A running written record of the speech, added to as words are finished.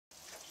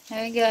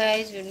Hi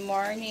guys, good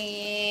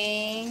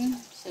morning.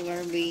 So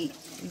we're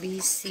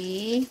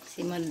busy.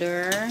 Si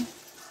Mother.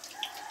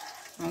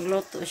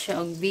 Magluto siya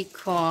og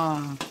biko.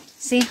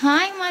 Say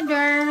hi,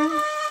 Mother.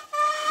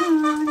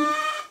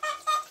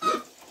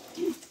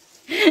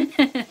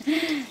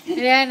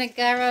 Yan,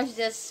 nagkaroon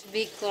just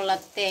biko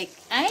latek.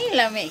 Ay,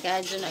 lami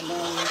ka dyan na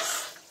guys.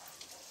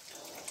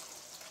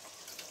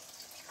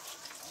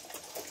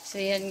 So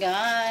yan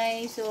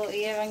guys. So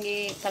iyan ang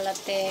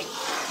kalatek.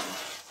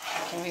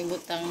 May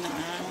butang na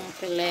ang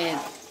pilet.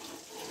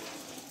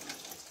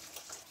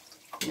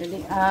 Dali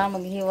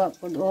maghiwa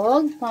po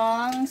og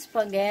pang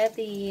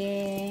spaghetti.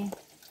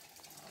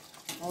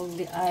 O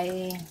di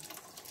ay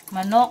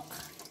manok.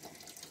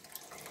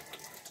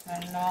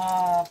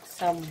 Manok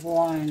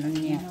sabon. Ano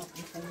niya?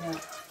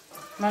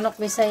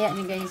 Manok Bisaya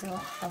ni guys.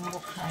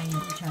 Tambok kain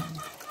dyan.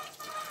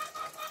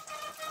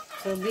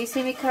 So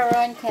busy mi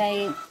karon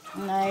kay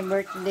my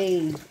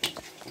birthday.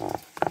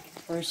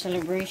 For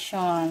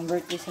celebration,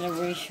 birthday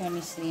celebration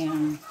is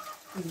yan.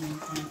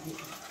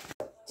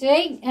 So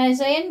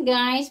ayan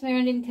guys,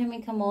 meron din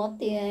kami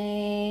kamote.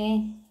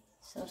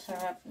 So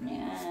sarap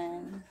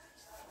niyan.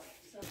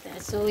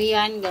 So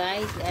yan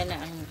guys, yan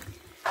ang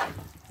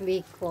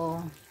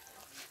biko.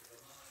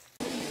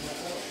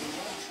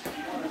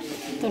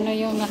 Ito na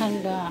yung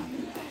nahanda.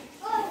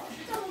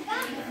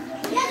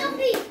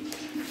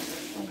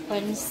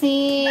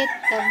 Pansit,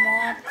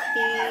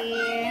 kamote,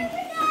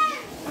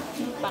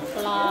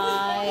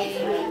 paklay,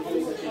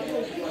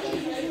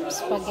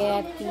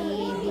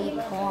 spaghetti,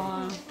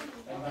 biko,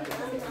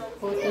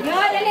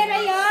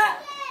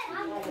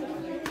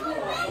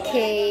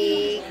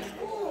 cake,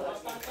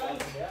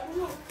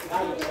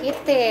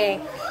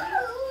 itik,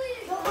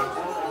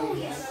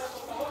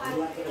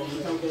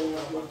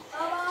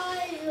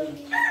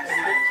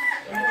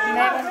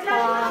 meron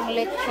pang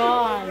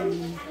lechon.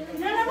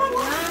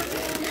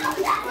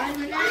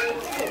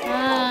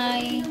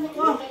 Hi!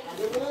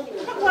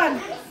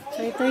 So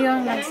ito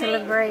yung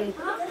nag-celebrate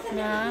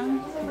ng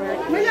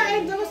birthday. May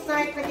laing doon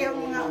sa site lagi ang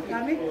mga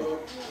gamit.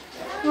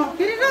 Oh,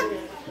 kini lang.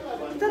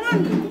 Tangan.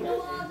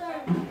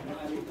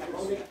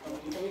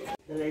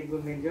 Dalay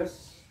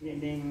gumillos,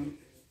 nining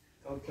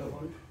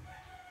kautuon.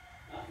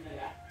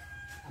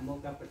 Amo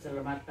ka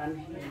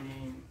pasalamatan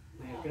ini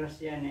may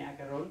grasya ni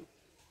akaron.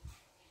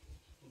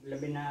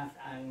 Labi na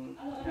ang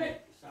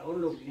sa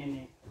ulog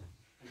nini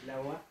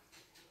adlaw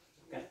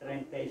ka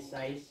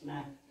 36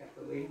 na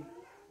katuig.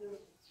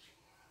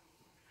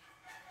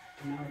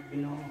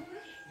 Ginoo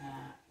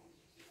na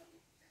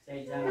sa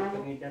isang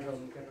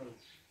pangidaron karon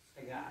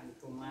tagaan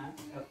kuma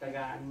o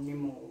tagaan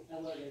nimo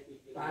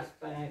taas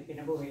pa na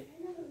kinabuhi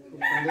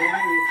kung panduan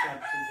ni sa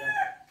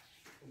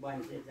uban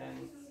sa isang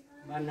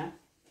bana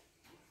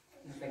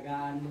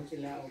natagaan mo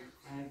sila o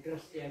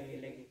grasya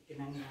lagi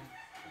kinanglan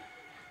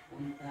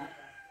unta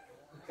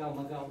ikaw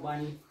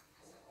magauban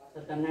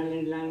sa tanan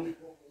nilang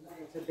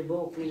sa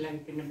tibuok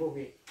nilang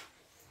kinabuhi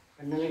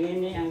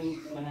panalangin ni ang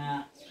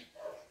mga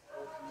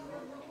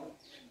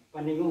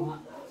paninguha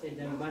sa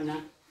isang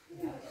bana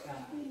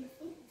sa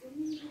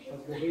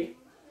pagbuhi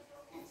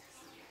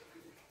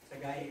sa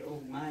gaya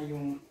o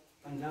mayong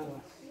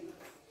panglawas.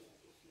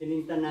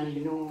 Tinintanan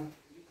Ginoo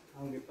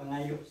ang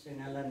gipangayo sa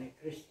ngalan ni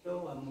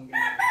Kristo among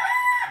Ginoo.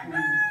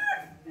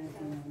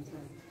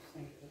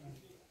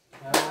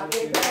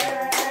 Happy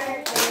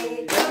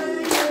birthday to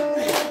you.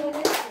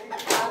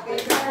 Happy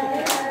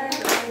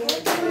birthday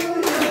to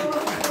you.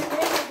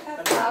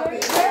 Happy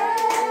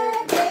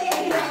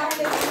birthday,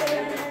 happy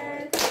birthday.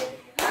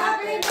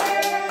 Happy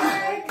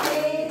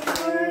birthday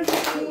to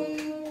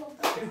you.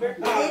 Happy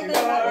birthday.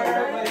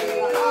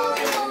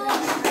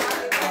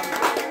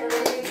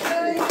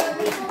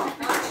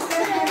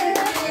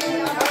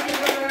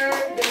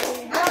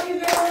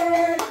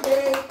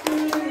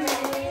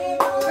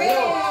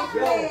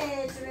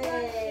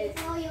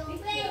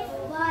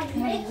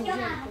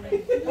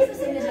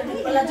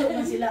 Palajo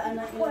man sila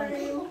anak ko.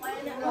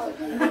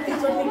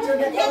 Picture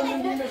dati ang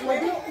hindi na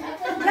pwede.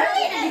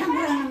 Dali na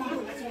hanggang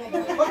naman ko sila.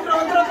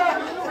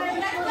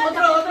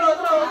 Otro.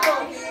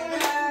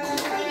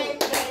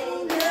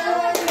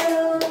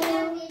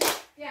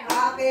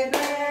 Happy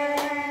birthday.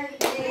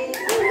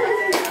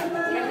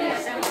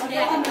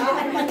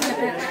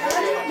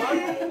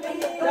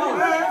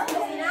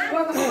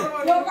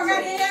 Yo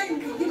pagalian,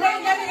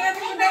 gilay-gilay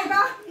natin day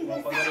ba?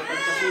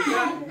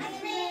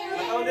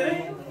 Atau dire?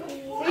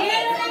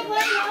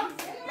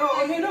 No.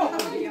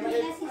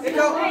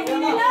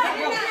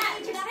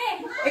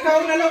 Ikaw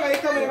na lo,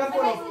 ikaw may man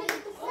puno.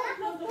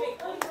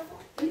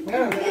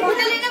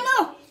 Dali na mo.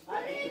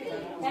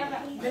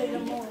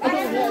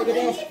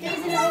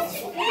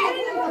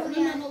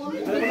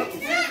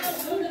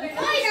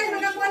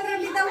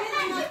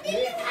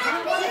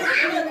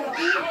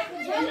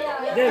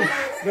 Then,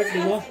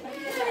 birthday mo.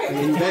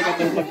 Enjoy ka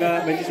tong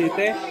pagka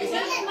 27.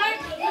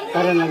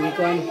 Para lang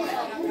ikuan.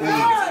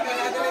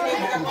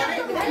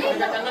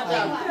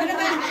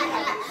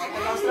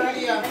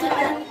 Australia.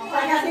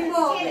 Pagkasin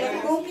mo,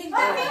 cooking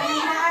ka.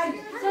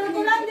 So,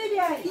 tulang din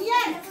yan.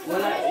 Iyan.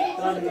 Wala,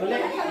 tulang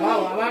ulit.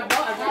 Wow, awag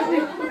mo.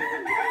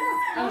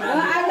 Ang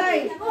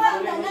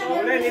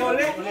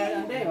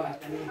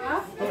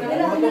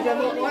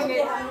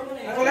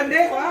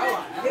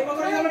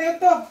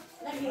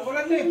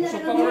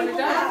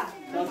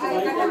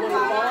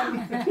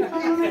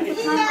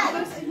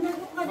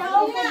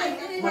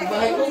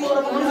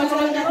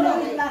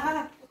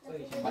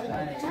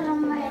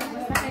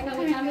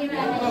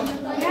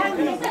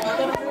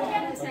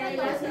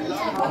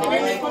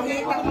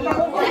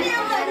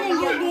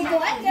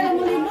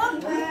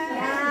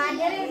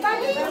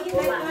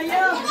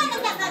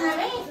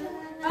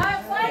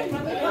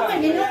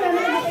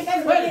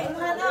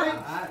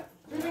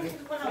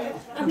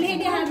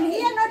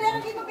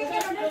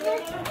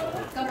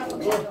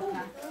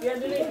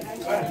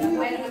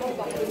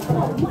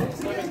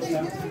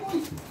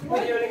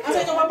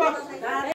Asa coba, Pak?